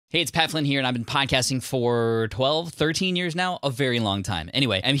Hey, it's Pat Flynn here, and I've been podcasting for 12, 13 years now, a very long time.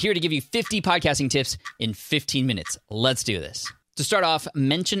 Anyway, I'm here to give you 50 podcasting tips in 15 minutes. Let's do this. To start off,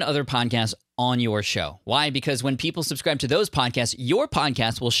 mention other podcasts on your show. Why? Because when people subscribe to those podcasts, your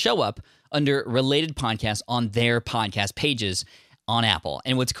podcast will show up under related podcasts on their podcast pages on Apple.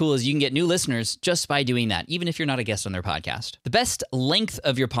 And what's cool is you can get new listeners just by doing that, even if you're not a guest on their podcast. The best length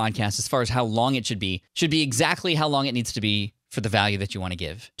of your podcast, as far as how long it should be exactly how long it needs to be for the value that you want to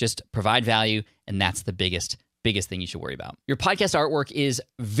give. Just provide value, and that's the biggest thing you should worry about. Your podcast artwork is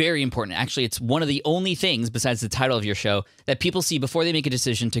very important. Actually, it's one of the only things besides the title of your show that people see before they make a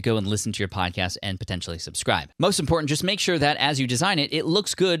decision to go and listen to your podcast and potentially subscribe. Most important, just make sure that as you design it, it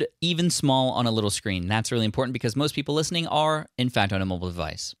looks good, even small on a little screen. That's really important because most people listening are, in fact, on a mobile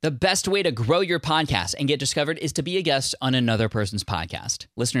device. The best way to grow your podcast and get discovered is to be a guest on another person's podcast.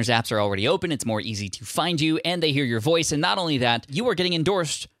 Listeners' apps are already open. It's more easy to find you, and they hear your voice. And not only that, you are getting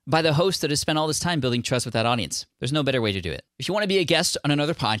endorsed by the host that has spent all this time building trust with that audience. There's no better way to do it. If you want to be a guest on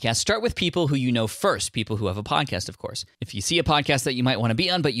another podcast, start with people who you know first, people who have a podcast, of course. If you see a podcast that you might want to be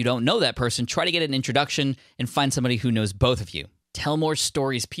on, but you don't know that person, try to get an introduction and find somebody who knows both of you. Tell more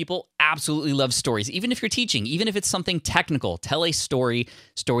stories. People absolutely love stories. Even if you're teaching, even if it's something technical, tell a story.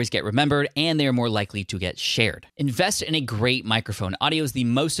 Stories get remembered, and they're more likely to get shared. Invest in a great microphone. Audio is the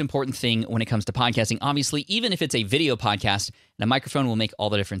most important thing when it comes to podcasting. Obviously, even if it's a video podcast, and a microphone will make all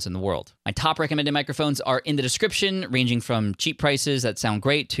the difference in the world. My top recommended microphones are in the description, ranging from cheap prices that sound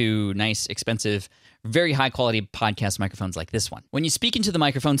great to nice, expensive, very high quality podcast microphones like this one. When you speak into the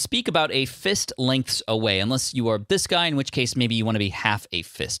microphone, speak about a fist lengths away, unless you are this guy, in which case maybe you want to be half a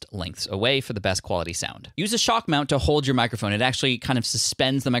fist lengths away for the best quality sound. Use a shock mount to hold your microphone. It actually kind of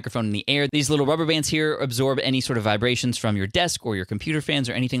suspends the microphone in the air. These little rubber bands here absorb any sort of vibrations from your desk or your computer fans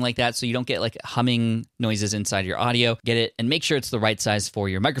or anything like that, so you don't get like humming noises inside your audio. Get it, and make sure it's the right size for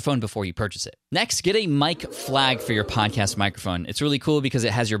your microphone before you purchase it. Next, get a mic flag for your podcast microphone. It's really cool because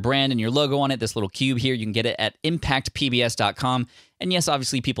it has your brand and your logo on it, this little cube here. You can get it at impactpbs.com. And yes,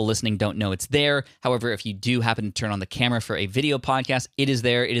 obviously people listening don't know it's there. However, if you do happen to turn on the camera for a video podcast, it is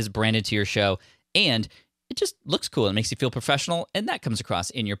there. It is branded to your show, and it just looks cool. It makes you feel professional, and that comes across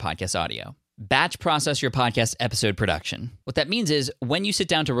in your podcast audio. Batch process your podcast episode production. What that means is when you sit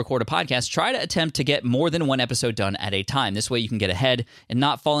down to record a podcast, try to attempt to get more than one episode done at a time. This way you can get ahead and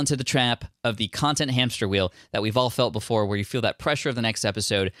not fall into the trap of the content hamster wheel that we've all felt before, where you feel that pressure of the next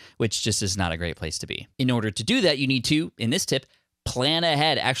episode, which just is not a great place to be. In order to do that, you need to, in this tip, plan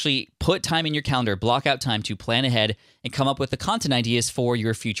ahead. Actually put time in your calendar, block out time to plan ahead and come up with the content ideas for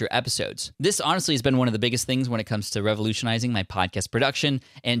your future episodes. This honestly has been one of the biggest things when it comes to revolutionizing my podcast production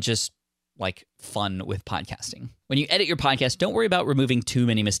and just like fun with podcasting. When you edit your podcast, don't worry about removing too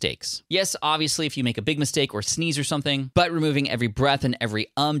many mistakes. Yes, obviously, if you make a big mistake or sneeze or something, but removing every breath and every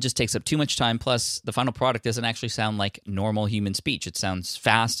just takes up too much time. Plus, the final product doesn't actually sound like normal human speech. It sounds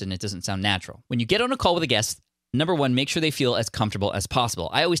fast and it doesn't sound natural. When you get on a call with a guest, number one, make sure they feel as comfortable as possible.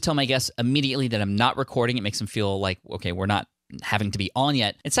 I always tell my guests immediately that I'm not recording. It makes them feel like, okay, we're not having to be on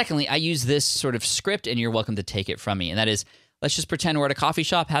yet. And secondly, I use this sort of script, and you're welcome to take it from me. And that is, let's just pretend we're at a coffee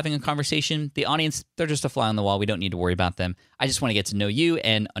shop having a conversation. The audience, they're just a fly on the wall. We don't need to worry about them. I just want to get to know you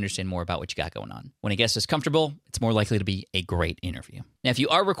and understand more about what you got going on. When a guest is comfortable, it's more likely to be a great interview. Now, if you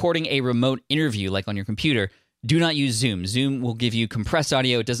are recording a remote interview, like on your computer, do not use Zoom. Zoom will give you compressed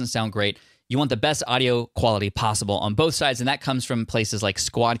audio. It doesn't sound great. You want the best audio quality possible on both sides, and that comes from places like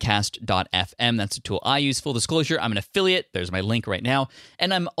squadcast.fm. That's a tool I use. Full disclosure, I'm an affiliate. There's my link right now.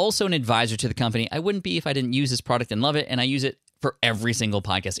 And I'm also an advisor to the company. I wouldn't be if I didn't use this product and love it, and I use it for every single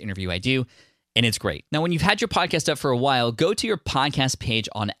podcast interview I do, and it's great. Now, when you've had your podcast up for a while, go to your podcast page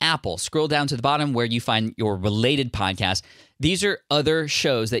on Apple. Scroll down to the bottom where you find your related podcast. These are other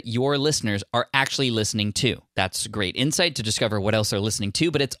shows that your listeners are actually listening to. That's great insight to discover what else they're listening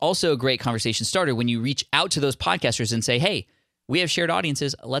to, but it's also a great conversation starter when you reach out to those podcasters and say, hey, we have shared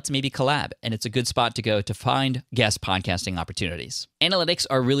audiences, let's maybe collab. And it's a good spot to go to find guest podcasting opportunities. Analytics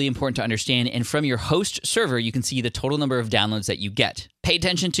are really important to understand, and from your host server, you can see the total number of downloads that you get. Pay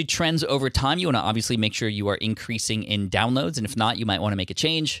attention to trends over time. You want to obviously make sure you are increasing in downloads, and if not, you might want to make a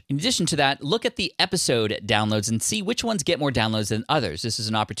change. In addition to that, look at the episode downloads and see which ones get more downloads than others. This is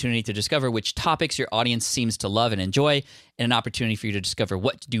an opportunity to discover which topics your audience seems to love and enjoy, and an opportunity for you to discover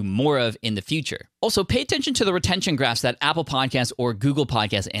what to do more of in the future. Also, pay attention to the retention graphs that Apple Podcasts or Google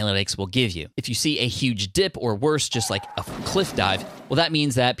Podcast Analytics will give you. If you see a huge dip, or worse, just like a cliff dive, well, that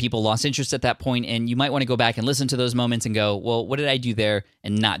means that people lost interest at that point, and you might want to go back and listen to those moments and go, well, what did I do there,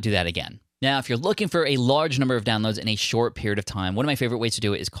 and not do that again. Now, if you're looking for a large number of downloads in a short period of time, one of my favorite ways to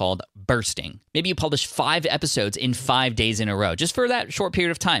do it is called bursting. Maybe you publish 5 episodes in 5 days in a row, just for that short period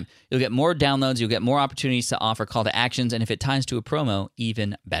of time. You'll get more downloads, you'll get more opportunities to offer call to actions, and if it ties to a promo,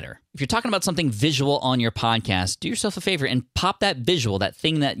 even better. If you're talking about something visual on your podcast, do yourself a favor and pop that visual, that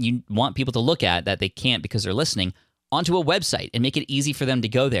thing that you want people to look at that they can't because they're listening, onto a website and make it easy for them to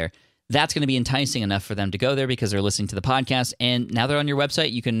go there. That's going to be enticing enough for them to go there because they're listening to the podcast, and now they're on your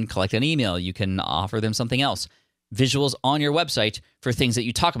website. You can collect an email. You can offer them something else. Visuals on your website for things that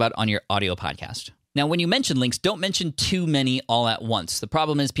you talk about on your audio podcast. Now, when you mention links, don't mention too many all at once. The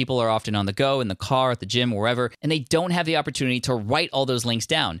problem is people are often on the go, in the car, at the gym, wherever, and they don't have the opportunity to write all those links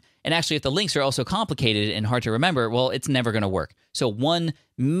down. And actually, if the links are also complicated and hard to remember, well, it's never going to work. So 1,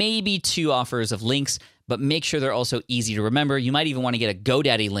 maybe 2 offers of links, but make sure they're also easy to remember. You might even want to get a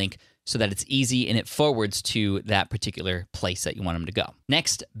GoDaddy link so that it's easy and it forwards to that particular place that you want them to go.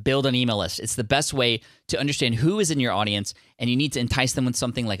 Next, build an email list. It's the best way to understand who is in your audience, and you need to entice them with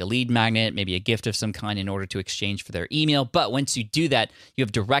something like a lead magnet, maybe a gift of some kind in order to exchange for their email. But once you do that, you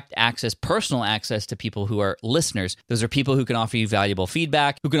have direct access, personal access to people who are listeners. Those are people who can offer you valuable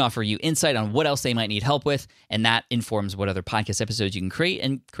feedback, who can offer you insight on what else they might need help with, and that informs what other podcast episodes you can create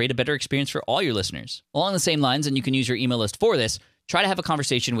and create a better experience for all your listeners. Along the same lines, and you can use your email list for this, try to have a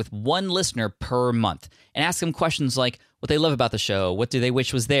conversation with one listener per month and ask them questions like what they love about the show, what do they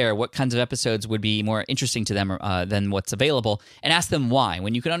wish was there, what kinds of episodes would be more interesting to them than what's available, and ask them why.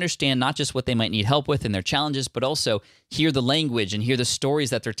 When you can understand not just what they might need help with and their challenges, but also hear the language and hear the stories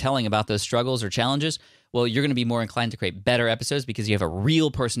that they're telling about those struggles or challenges, well, you're going to be more inclined to create better episodes because you have a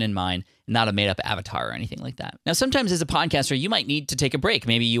real person in mind, not a made-up avatar or anything like that. Now, sometimes as a podcaster, you might need to take a break.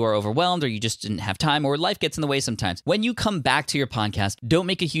 Maybe you are overwhelmed or you just didn't have time or life gets in the way sometimes. When you come back to your podcast, don't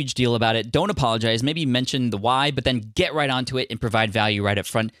make a huge deal about it. Don't apologize. Maybe mention the why, but then get right onto it and provide value right up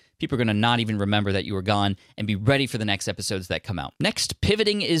front. People are going to not even remember that you were gone and be ready for the next episodes that come out. Next,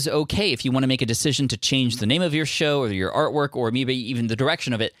 pivoting is okay. If you want to make a decision to change the name of your show or your artwork or maybe even the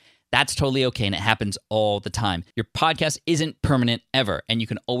direction of it, that's totally okay, and it happens all the time. Your podcast isn't permanent ever, and you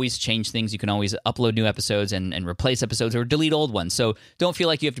can always change things. You can always upload new episodes and replace episodes or delete old ones. So don't feel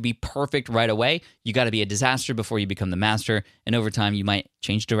like you have to be perfect right away. You got to be a disaster before you become the master, and over time you might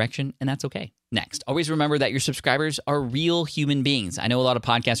change direction, and that's okay. Next, always remember that your subscribers are real human beings. I know a lot of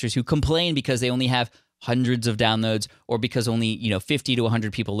podcasters who complain because they only have hundreds of downloads or because only 50 to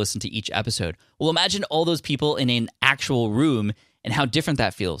 100 people listen to each episode. Well, imagine all those people in an actual room and how different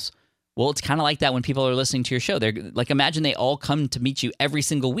that feels. Well, it's kind of like that when people are listening to your show. They're like, imagine they all come to meet you every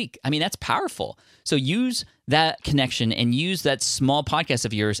single week. I mean, that's powerful. So use that connection and use that small podcast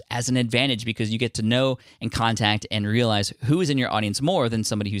of yours as an advantage because you get to know and contact and realize who is in your audience more than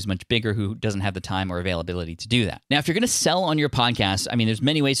somebody who's much bigger who doesn't have the time or availability to do that. Now, if you're going to sell on your podcast, I mean, there's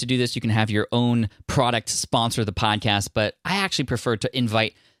many ways to do this. You can have your own product sponsor the podcast, but I actually prefer to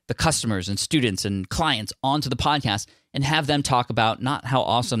invite the customers and students and clients onto the podcast and have them talk about not how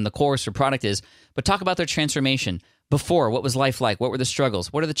awesome the course or product is, but talk about their transformation. Before, what was life like? What were the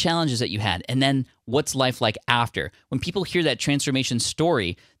struggles? What are the challenges that you had? And then what's life like after? When people hear that transformation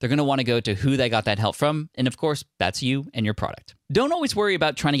story, they're going to want to go to who they got that help from. And of course, that's you and your product. Don't always worry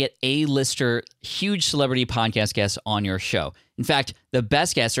about trying to get A-lister, huge celebrity podcast guests on your show. In fact, the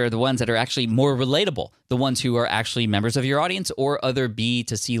best guests are the ones that are actually more relatable, the ones who are actually members of your audience or other B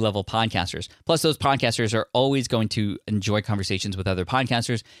to C level podcasters. Plus, those podcasters are always going to enjoy conversations with other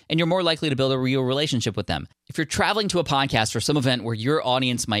podcasters, and you're more likely to build a real relationship with them. If you're traveling to a podcast or some event where your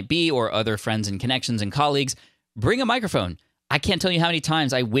audience might be or other friends and connections and colleagues, bring a microphone. I can't tell you how many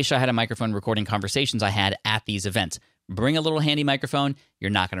times I wish I had a microphone recording conversations I had at these events. Bring a little handy microphone. You're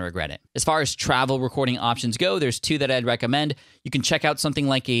not going to regret it. As far as travel recording options go, there's 2 that I'd recommend. You can check out something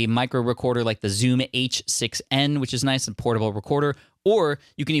like a micro recorder like the Zoom H6N, which is nice and portable recorder, or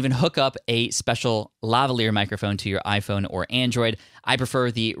you can even hook up a special lavalier microphone to your iPhone or Android. I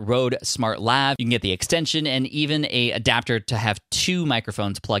prefer the Rode Smart Lav. You can get the extension and even a adapter to have 2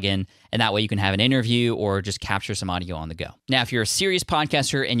 microphones plug in, and that way you can have an interview or just capture some audio on the go. Now, if you're a serious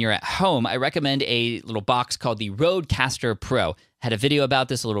podcaster and you're at home, I recommend a little box called the Rodecaster Pro. Had a video about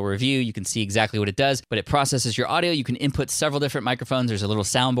this, a little review. You can see exactly what it does, but it processes your audio. You can input several different microphones. There's a little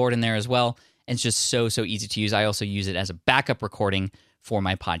soundboard in there as well. And it's just so easy to use. I also use it as a backup recording for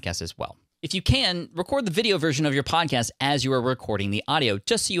my podcast as well. If you can, record the video version of your podcast as you are recording the audio,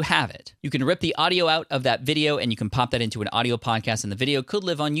 just so you have it. You can rip the audio out of that video and you can pop that into an audio podcast, and the video could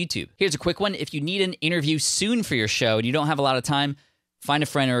live on YouTube. Here's a quick one. If you need an interview soon for your show and you don't have a lot of time, find a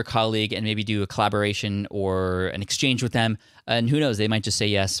friend or a colleague and maybe do a collaboration or an exchange with them. And who knows, they might just say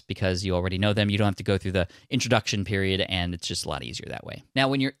yes because you already know them. You don't have to go through the introduction period, and it's just a lot easier that way. Now,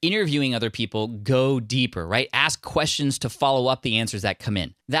 when you're interviewing other people, go deeper, right? Ask questions to follow up the answers that come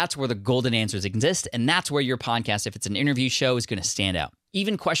in. That's where the golden answers exist, and that's where your podcast, if it's an interview show, is going to stand out.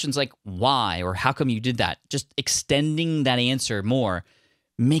 Even questions like why or how come you did that, just extending that answer more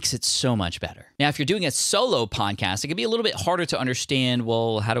makes it so much better. Now, if you're doing a solo podcast, it can be a little bit harder to understand,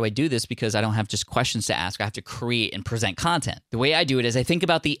 well, how do I do this? Because I don't have just questions to ask. I have to create and present content. The way I do it is I think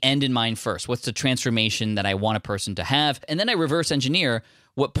about the end in mind first. What's the transformation that I want a person to have? And then I reverse engineer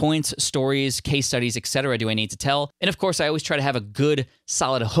what points, stories, case studies, etc. do I need to tell? And of course, I always try to have a good,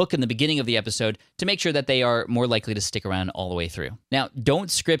 solid hook in the beginning of the episode to make sure that they are more likely to stick around all the way through. Now,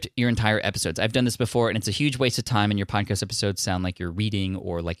 don't script your entire episodes. I've done this before, and it's a huge waste of time, and your podcast episodes sound like you're reading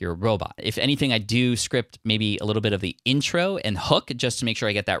or like you're a robot. If anything, I do script maybe a little bit of the intro and hook just to make sure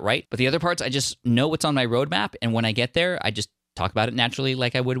I get that right. But the other parts, I just know what's on my roadmap, and when I get there, I just talk about it naturally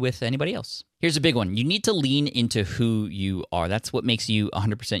like I would with anybody else. Here's a big one. You need to lean into who you are. That's what makes you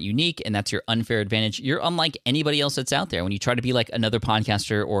 100% unique, and that's your unfair advantage. You're unlike anybody else that's out there. When you try to be like another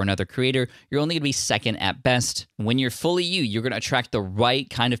podcaster or another creator, you're only going to be second at best. When you're fully you, you're going to attract the right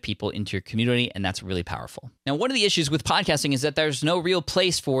kind of people into your community, and that's really powerful. Now, one of the issues with podcasting is that there's no real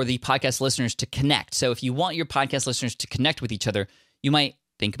place for the podcast listeners to connect. So if you want your podcast listeners to connect with each other, you might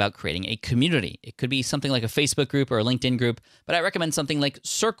think about creating a community. It could be something like a Facebook group or a LinkedIn group, but I recommend something like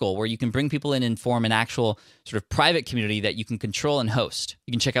Circle, where you can bring people in and form an actual sort of private community that you can control and host.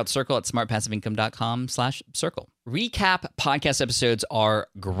 You can check out Circle at smartpassiveincome.com/circle. Recap podcast episodes are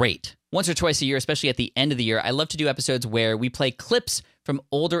great. Once or twice a year, especially at the end of the year, I love to do episodes where we play clips from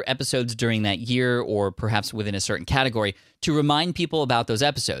older episodes during that year or perhaps within a certain category to remind people about those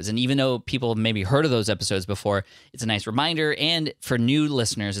episodes. And even though people have maybe heard of those episodes before, it's a nice reminder. And for new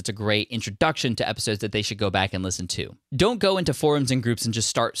listeners, it's a great introduction to episodes that they should go back and listen to. Don't go into forums and groups and just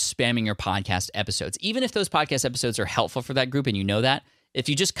start spamming your podcast episodes. Even if those podcast episodes are helpful for that group and you know that, if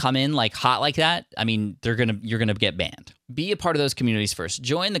you just come in like hot like that, I mean, you're gonna get banned. Be a part of those communities first.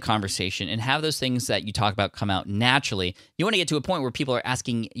 Join the conversation and have those things that you talk about come out naturally. You want to get to a point where people are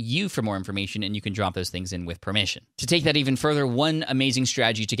asking you for more information, and you can drop those things in with permission. To take that even further, one amazing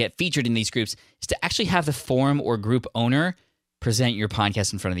strategy to get featured in these groups is to actually have the forum or group owner present your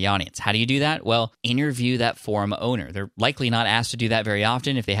podcast in front of the audience. How do you do that? Well, interview that forum owner. They're likely not asked to do that very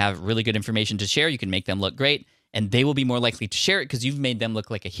often. If they have really good information to share, you can make them look great, and they will be more likely to share it because you've made them look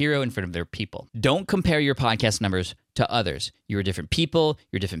like a hero in front of their people. Don't compare your podcast numbers to others. You're different people,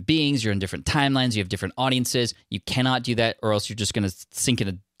 you're different beings, you're in different timelines, you have different audiences. You cannot do that, or else you're just going to sink in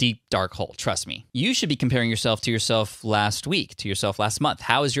a deep, dark hole. Trust me. You should be comparing yourself to yourself last week, to yourself last month.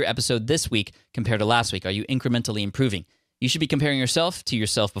 How is your episode this week compared to last week? Are you incrementally improving? You should be comparing yourself to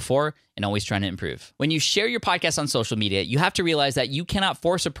yourself before and always trying to improve. When you share your podcast on social media, you have to realize that you cannot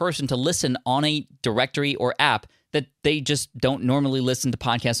force a person to listen on a directory or app that they just don't normally listen to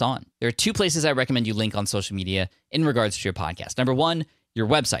podcasts on. There are two places I recommend you link on social media in regards to your podcast. Number one, your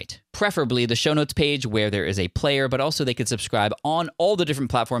website, preferably the show notes page where there is a player, but also they could subscribe on all the different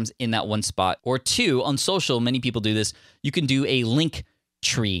platforms in that one spot. Or two, on social, many people do this, you can do a link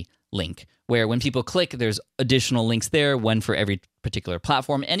tree link, where when people click, there's additional links there, one for every particular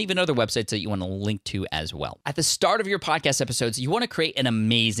platform, and even other websites that you want to link to as well. At the start of your podcast episodes, you want to create an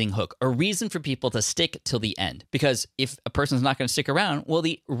amazing hook, a reason for people to stick till the end. Because if a person's not going to stick around, well,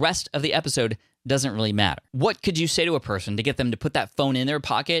 the rest of the episode doesn't really matter. What could you say to a person to get them to put that phone in their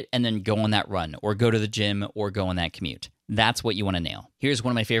pocket and then go on that run, or go to the gym, or go on that commute? That's what you want to nail. Here's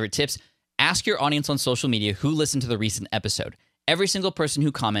one of my favorite tips. Ask your audience on social media who listened to the recent episode. Every single person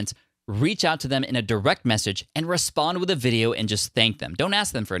who comments, reach out to them in a direct message and respond with a video and just thank them. Don't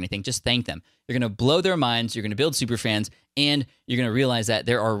ask them for anything, just thank them. You're going to blow their minds, you're going to build super fans, and you're going to realize that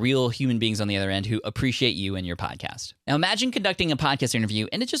there are real human beings on the other end who appreciate you and your podcast. Now imagine conducting a podcast interview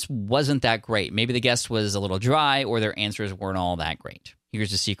and it just wasn't that great. Maybe the guest was a little dry or their answers weren't all that great.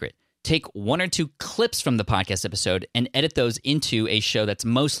 Here's the secret. Take one or two clips from the podcast episode and edit those into a show that's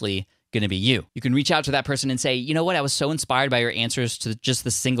mostly going to be you. You can reach out to that person and say, you know what, I was so inspired by your answers to just the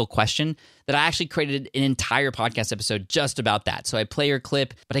single question that I actually created an entire podcast episode just about that. So I play your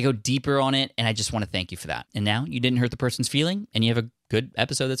clip, but I go deeper on it, and I just want to thank you for that. And now you didn't hurt the person's feeling, and you have a good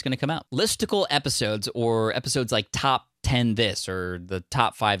episode that's going to come out. Listicle episodes, or episodes like top 10 this, or the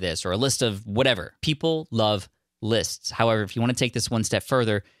top 5 this, or a list of whatever. People love lists. However, if you want to take this one step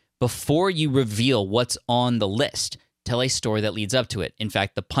further, before you reveal what's on the list, tell a story that leads up to it. In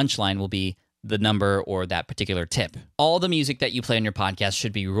fact, the punchline will be the number or that particular tip. All the music that you play on your podcast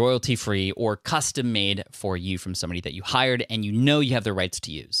should be royalty-free or custom-made for you from somebody that you hired and you know you have the rights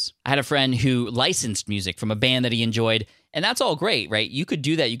to use. I had a friend who licensed music from a band that he enjoyed, and that's all great, right? You could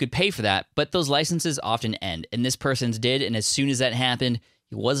do that, you could pay for that, but those licenses often end, and this person's did, and as soon as that happened,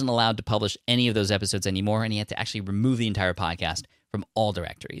 he wasn't allowed to publish any of those episodes anymore, and he had to actually remove the entire podcast from all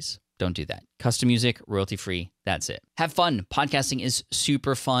directories. Don't do that. Custom music, royalty-free, that's it. Have fun. Podcasting is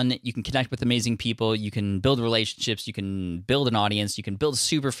super fun. You can connect with amazing people. You can build relationships. You can build an audience. You can build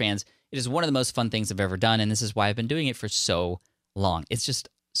super fans. It is one of the most fun things I've ever done, and this is why I've been doing it for so long. It's just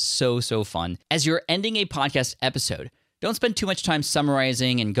so fun. As you're ending a podcast episode, don't spend too much time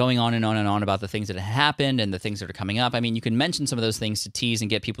summarizing and going on and on and on about the things that have happened and the things that are coming up. I mean, you can mention some of those things to tease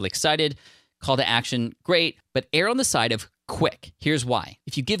and get people excited. Call to action, great, but err on the side of quick. Here's why.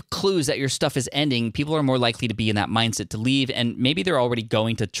 If you give clues that your stuff is ending, people are more likely to be in that mindset to leave, and maybe they're already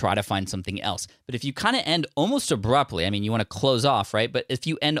going to try to find something else. But if you kind of end almost abruptly, I mean, you want to close off, right? But if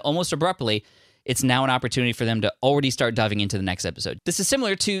you end almost abruptly, it's now an opportunity for them to already start diving into the next episode. This is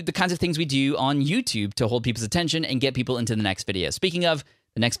similar to the kinds of things we do on YouTube to hold people's attention and get people into the next video. Speaking of,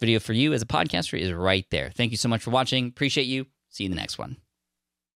 the next video for you as a podcaster is right there. Thank you so much for watching. Appreciate you. See you in the next one.